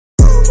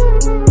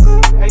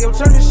Hey, yo,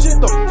 turn this shit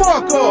the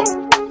fuck up.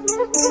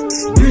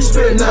 Bitch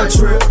better not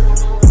trip.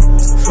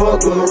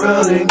 Fuck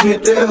around and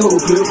get that whole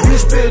clip.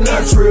 Bitch better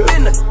not trip.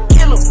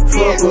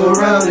 Fuck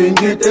around and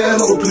get that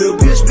whole clip.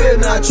 Bitch better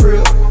not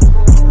trip.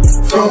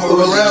 Fuck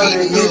around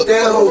and get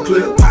that whole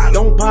clip.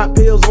 Don't pop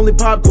pills, only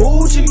pop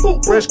Gucci.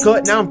 Fresh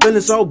cut, now I'm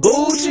feeling so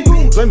Gucci.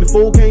 Play me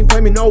fool, can't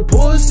play me no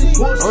pussy.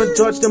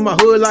 Untouched in my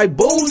hood like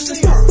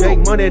Boosie.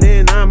 Take money,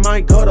 then I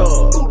might cut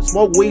up.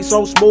 Smoke weed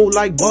so smooth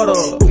like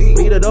butter.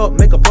 Beat it up,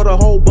 make her put a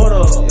whole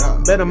butter.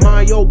 Better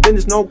mind your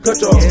business, no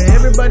cut up. Yeah,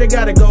 everybody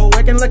gotta go,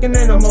 acting like an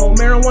animal.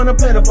 Marijuana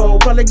plentiful,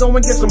 probably go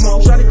and get some more.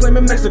 Shawty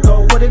claiming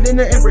Mexico, put it in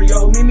the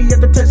embryo. Meet me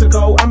at the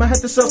Texaco, I'ma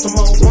have to sell some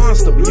more.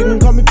 Monster, but you can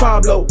call me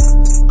Pablo.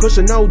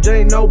 Cushion, no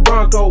J, no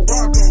Bronco.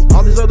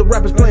 All these other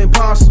rappers playing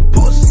possum.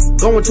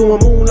 Going to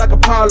a moon like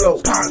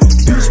Apollo.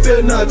 Bitch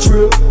better not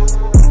trip.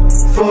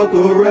 Fuck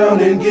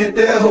around and get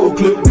that whole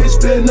clip.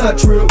 Bitch better not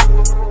trip.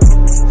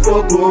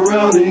 Fuck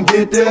around and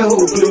get that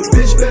whole clip.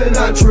 Bitch better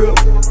not trip.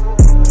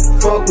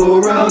 Fuck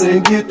around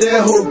and get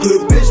that whole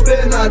clip. Bitch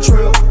better not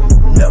trip.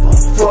 Never.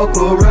 Fuck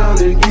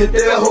around and get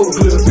that whole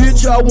clip.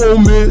 Bitch, I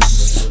won't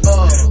miss.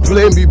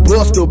 Play me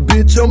buster,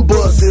 bitch, I'm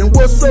bustin'.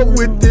 What's up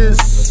with this?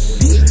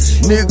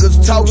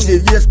 Niggas talk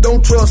shit, yes,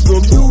 don't trust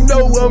them. You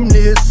know I'm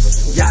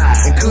this.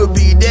 It could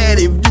be that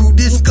if you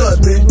discuss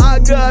me. I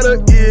got a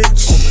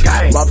itch.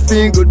 My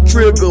finger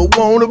trigger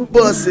wanna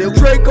bust it.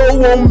 Draco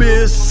won't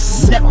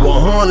miss.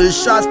 100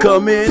 shots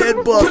coming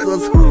at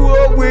busters. Who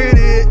up with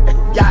it?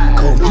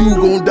 Cause you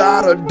gon'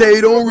 die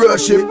today, don't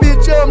rush it.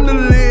 Bitch, I'm the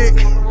lick.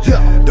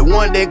 The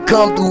one that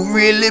come through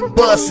really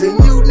bustin'.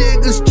 You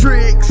niggas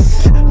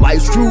tricks.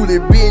 Might truly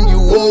bend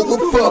you over,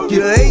 fuck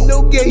you, ain't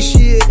no gay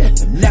shit.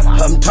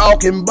 I'm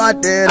talking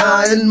about that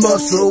iron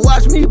muscle,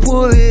 watch me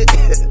pull it.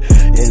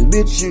 And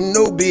bitch, you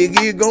know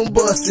Biggi gon'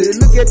 bust it.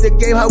 Look at the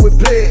game, how we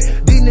play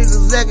it. These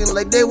niggas acting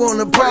like they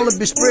wanna probably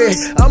be spread.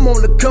 I'm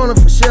on the corner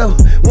for sure.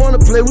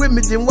 Wanna play with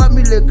me, then watch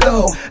me let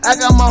go. I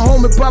got my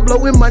homie Pablo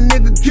with my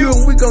nigga Q.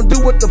 We gon'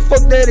 do what the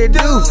fuck that they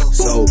do.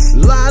 So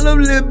line up,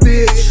 little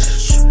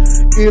bitch.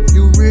 If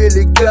you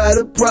really got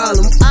a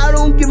problem, I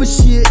don't give a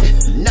shit.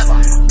 Never.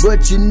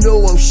 But you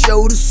know I'm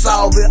sure to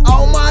solve it.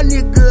 All my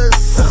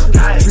niggas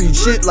treat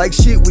shit like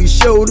shit, we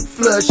show to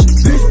flush.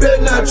 Bitch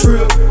better not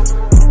trip.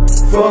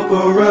 Fuck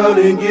around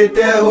and get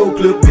that whole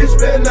clip. Bitch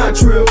better not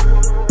trip.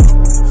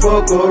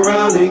 Fuck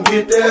around and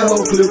get that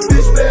whole clip.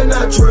 Bitch better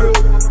not trip.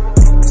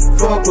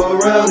 Fuck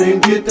around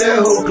and get that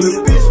whole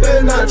clip. Bitch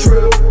better not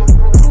trip.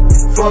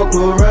 Fuck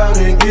around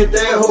and get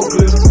that whole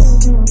clip.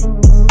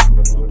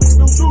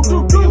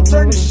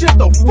 Turn this shit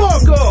the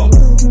fuck up.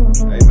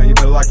 Hey man, you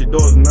better lock your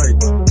doors tonight.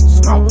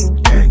 Smoke,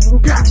 gang,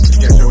 got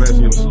You got your ass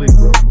in your sleep,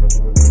 bro.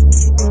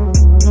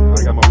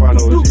 I got my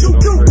partner over here, you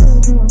know what I'm saying?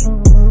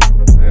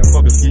 Man,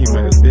 fuck a ski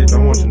mask, bitch. I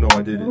want you to know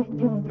I did it.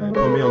 Man,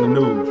 put me on the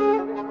news.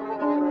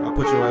 I'll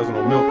put your ass on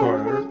a milk cart,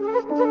 heard? You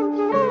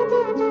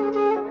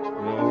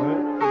know what I'm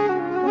saying?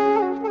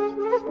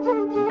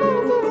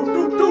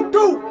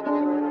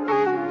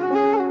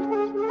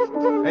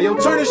 Hey, yo,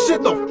 turn this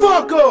shit the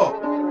fuck up.